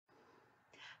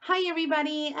Hi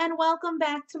everybody and welcome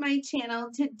back to my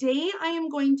channel. Today I am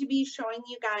going to be showing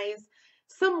you guys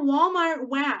some Walmart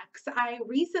wax. I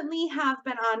recently have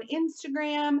been on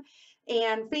Instagram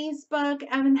and Facebook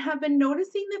and have been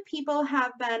noticing that people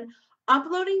have been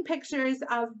uploading pictures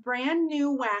of brand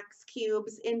new wax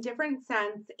cubes in different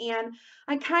scents, and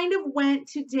I kind of went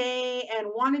today and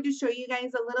wanted to show you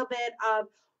guys a little bit of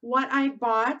what I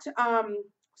bought.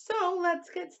 So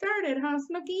let's get started, huh,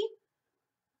 Snooky?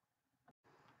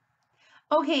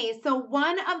 Okay, so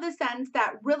one of the scents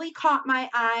that really caught my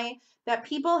eye that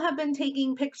people have been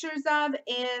taking pictures of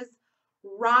is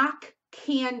rock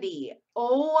candy.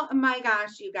 Oh my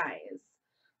gosh, you guys.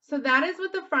 So that is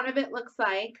what the front of it looks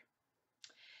like.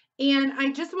 And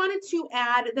I just wanted to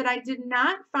add that I did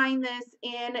not find this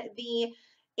in the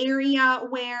area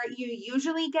where you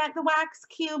usually get the wax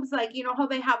cubes. Like, you know how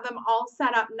they have them all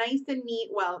set up nice and neat.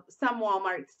 Well, some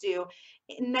Walmarts do.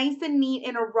 Nice and neat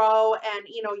in a row, and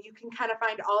you can kind of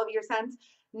find all of your scents.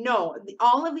 No,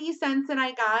 all of these scents that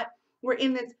I got were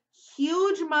in this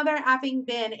huge mother effing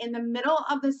bin in the middle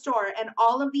of the store, and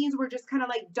all of these were just kind of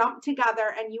like dumped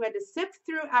together, and you had to sift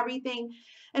through everything,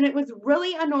 and it was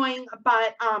really annoying,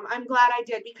 but I'm glad I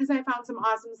did because I found some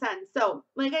awesome scents. So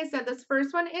like I said, this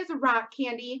first one is rock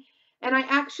candy, and I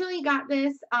actually got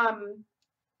this,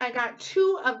 I got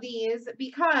two of these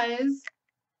because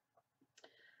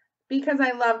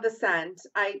I love the scent.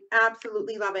 I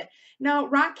absolutely love it. Now,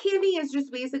 rock candy is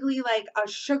just basically like a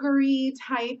sugary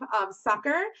type of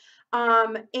sucker.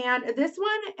 And this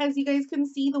one, as you guys can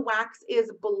see, the wax is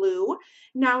blue.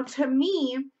 Now, to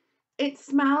me, it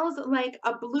smells like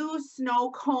a blue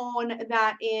snow cone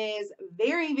that is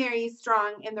very, very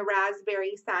strong in the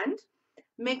raspberry scent,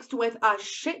 mixed with a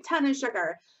shit ton of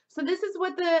sugar. So this is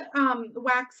what the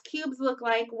wax cubes look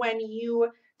like when you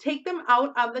take them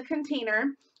out of the container.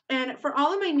 And for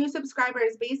all of my new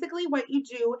subscribers, basically what you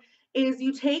do is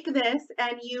you take this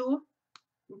and you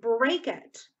break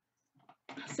it.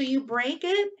 So you break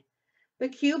it, the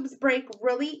cubes break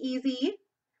really easy,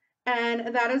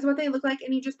 and that is what they look like.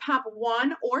 And you just pop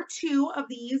one or two of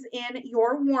these in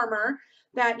your warmer.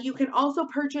 That you can also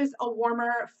purchase a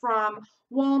warmer from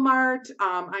Walmart.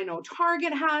 I know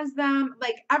Target has them.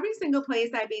 Like every single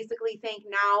place I basically think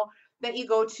now that you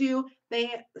go to,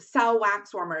 they sell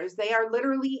wax warmers. They are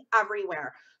literally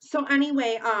everywhere. So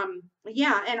anyway,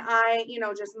 yeah, and I,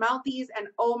 just melt these, and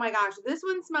oh my gosh, this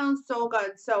one smells so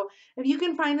good. So if you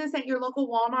can find this at your local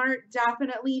Walmart,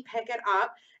 definitely pick it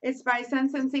up. It's by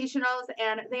Scent Sensationals,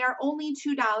 and they are only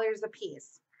 $2 a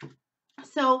piece.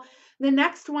 So the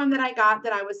next one that I got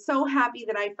that I was so happy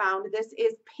that I found, this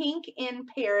is Pink in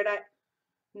Paradise.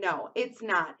 No, it's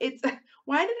not. It's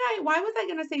why was I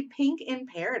gonna say Pink in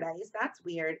Paradise? That's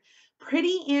weird.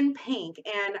 Pretty in Pink.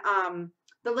 And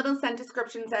the little scent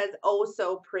description says, oh,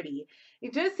 so pretty.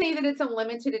 It does say that it's a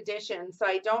limited edition, so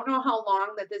I don't know how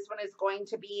long that this one is going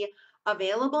to be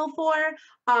available for.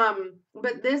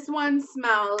 But this one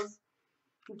smells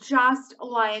just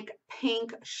like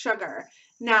pink sugar.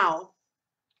 Now,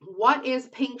 what is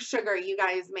pink sugar, you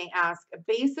guys may ask?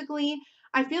 Basically,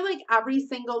 I feel like every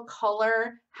single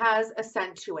color has a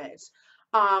scent to it.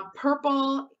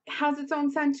 Purple has its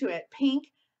own scent to it. Pink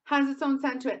has its own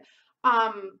scent to it.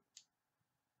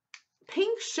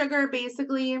 Pink sugar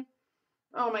basically,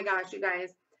 oh my gosh, you guys.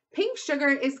 Pink sugar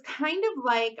is kind of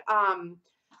like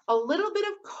a little bit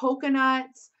of coconut,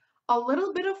 a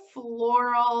little bit of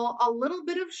floral, a little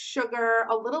bit of sugar,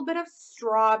 a little bit of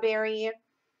strawberry,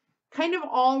 kind of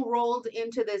all rolled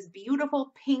into this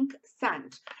beautiful pink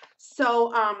scent.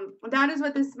 So that is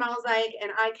what this smells like,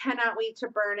 and I cannot wait to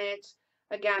burn it.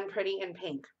 Again, pretty in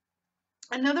pink.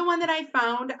 Another one that I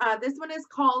found, this one is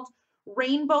called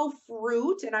Rainbow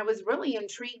Fruit, and I was really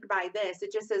intrigued by this.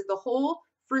 It just says the whole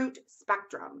fruit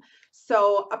spectrum.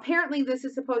 So apparently this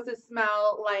is supposed to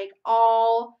smell like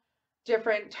all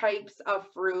different types of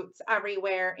fruits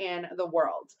everywhere in the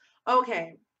world.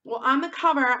 Okay, well, on the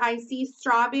cover, I see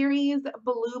strawberries,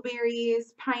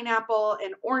 blueberries, pineapple,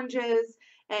 and oranges,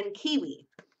 and kiwi.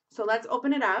 So let's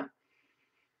open it up.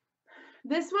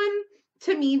 This one,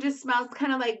 to me, just smells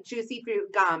kind of like juicy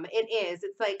fruit gum. It is.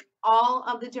 It's like all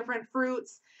of the different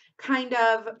fruits kind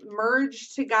of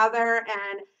merged together,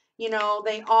 and,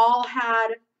 they all had,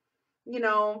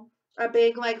 a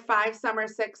big like 5 some or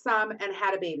 6 some and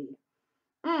had a baby.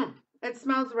 It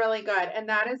smells really good, and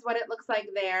that is what it looks like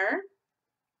there.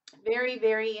 Very,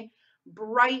 very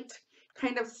bright,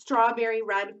 kind of strawberry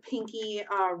red, pinky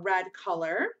red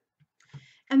color.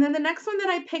 And then the next one that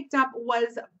I picked up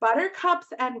was Buttercups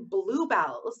and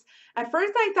Bluebells. At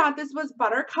first I thought this was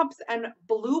Buttercups and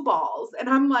Blue Balls, and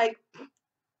I'm like,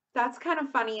 that's kind of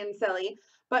funny and silly.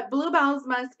 but bluebells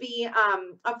must be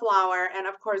a flower, and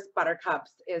of course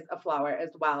buttercups is a flower as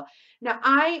well. Now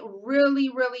I really,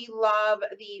 really love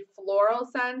the floral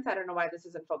scents. I don't know why this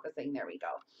isn't focusing. There we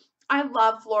go. I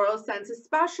love floral scents,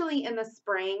 especially in the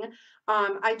spring.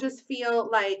 I just feel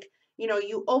like, you know,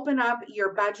 you open up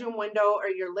your bedroom window or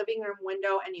your living room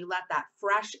window and you let that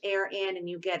fresh air in and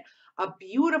you get a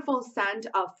beautiful scent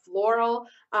of floral.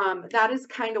 That is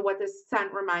kind of what this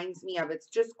scent reminds me of. It's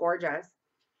just gorgeous.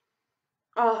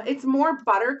 Oh, it's more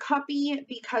buttercuppy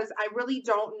because I really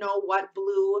don't know what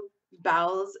blue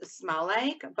bells smell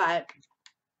like, but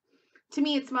to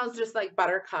me it smells just like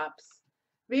buttercups.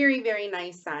 Very, very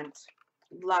nice scent.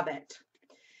 Love it.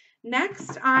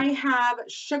 Next, I have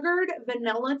sugared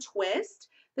vanilla twist.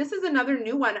 This is another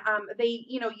new one. They,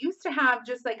 you know, used to have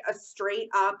just like a straight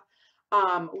up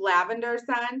lavender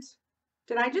scent.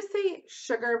 Did I just say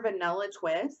sugar vanilla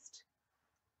twist?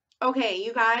 Okay,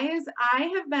 you guys,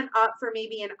 I have been up for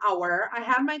maybe an hour. I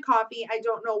had my coffee. I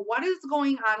don't know what is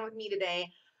going on with me today,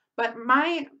 but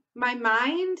my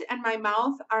mind and my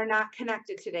mouth are not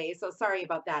connected today. So sorry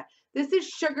about that. This is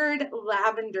sugared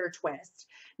lavender twist.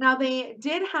 Now they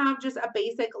did have just a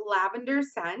basic lavender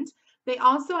scent. They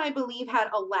also, I believe, had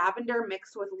a lavender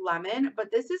mixed with lemon,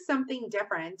 but this is something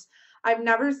different. I've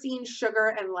never seen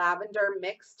sugar and lavender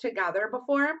mixed together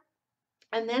before.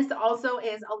 And this also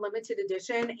is a limited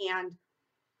edition and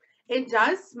it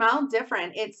does smell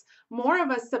different. It's more of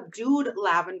a subdued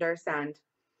lavender scent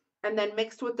and then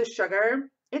mixed with the sugar.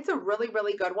 It's a really,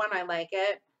 really good one. I like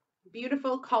it.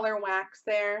 Beautiful color wax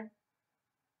there.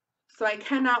 So I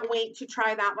cannot wait to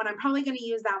try that one. I'm probably going to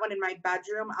use that one in my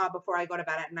bedroom before I go to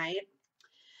bed at night.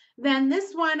 Then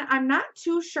this one, I'm not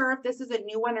too sure if this is a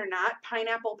new one or not.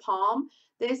 Pineapple Palm.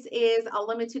 This is a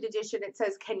limited edition. It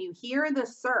says, "Can you hear the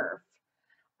surf?"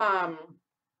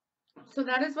 So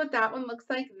that is what that one looks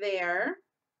like there.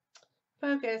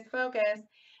 Focus, focus.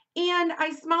 And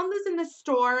I smelled this in the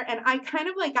store and I kind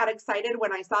of like got excited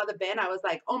when I saw the bin. I was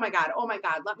like, oh my God,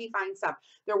 let me find stuff.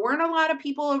 There weren't a lot of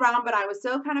people around, but I was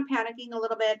still kind of panicking a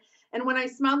little bit. And when I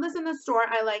smelled this in the store,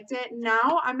 I liked it.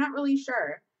 Now I'm not really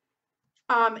sure.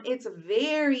 It's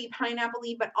very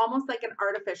pineapple-y, but almost like an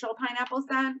artificial pineapple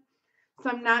scent. So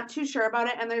I'm not too sure about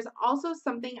it. And there's also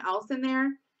something else in there.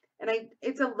 And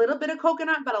it's a little bit of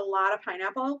coconut, but a lot of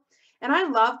pineapple. And I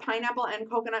love pineapple and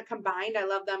coconut combined. I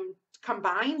love them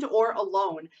combined or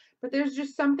alone. But there's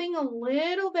just something a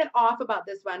little bit off about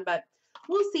this one, but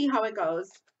we'll see how it goes.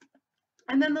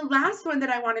 And then the last one that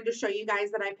I wanted to show you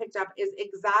guys that I picked up is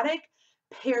Exotic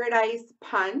Paradise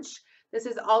Punch. This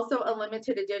is also a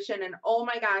limited edition. And oh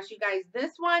my gosh, you guys,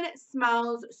 this one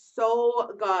smells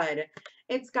so good.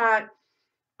 It's got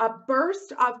a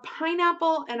burst of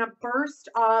pineapple and a burst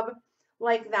of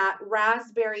like that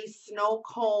raspberry snow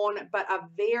cone, but a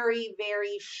very,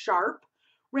 very sharp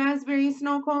raspberry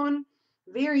snow cone.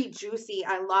 Very juicy.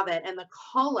 I love it. And the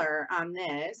color on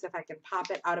this, if I can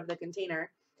pop it out of the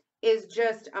container, is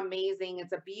just amazing.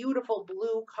 It's a beautiful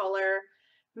blue color.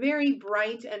 Very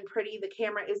bright and pretty. The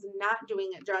camera is not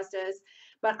doing it justice,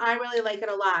 but I really like it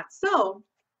a lot. So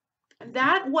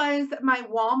that was my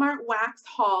Walmart wax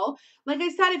haul. Like I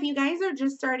said, if you guys are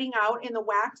just starting out in the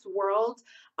wax world,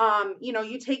 you know,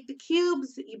 you take the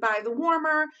cubes, you buy the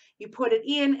warmer, you put it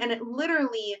in, and it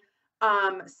literally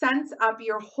scents up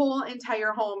your whole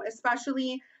entire home,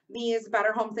 especially these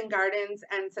Better Homes and Gardens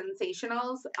and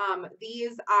Sensationals.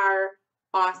 These are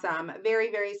awesome. Very,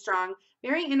 very strong,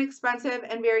 very inexpensive,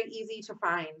 and very easy to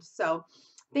find. So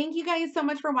thank you guys so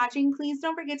much for watching. Please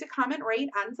don't forget to comment, rate,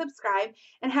 and subscribe,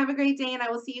 and have a great day, and I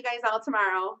will see you guys all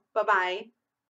tomorrow. Bye-bye.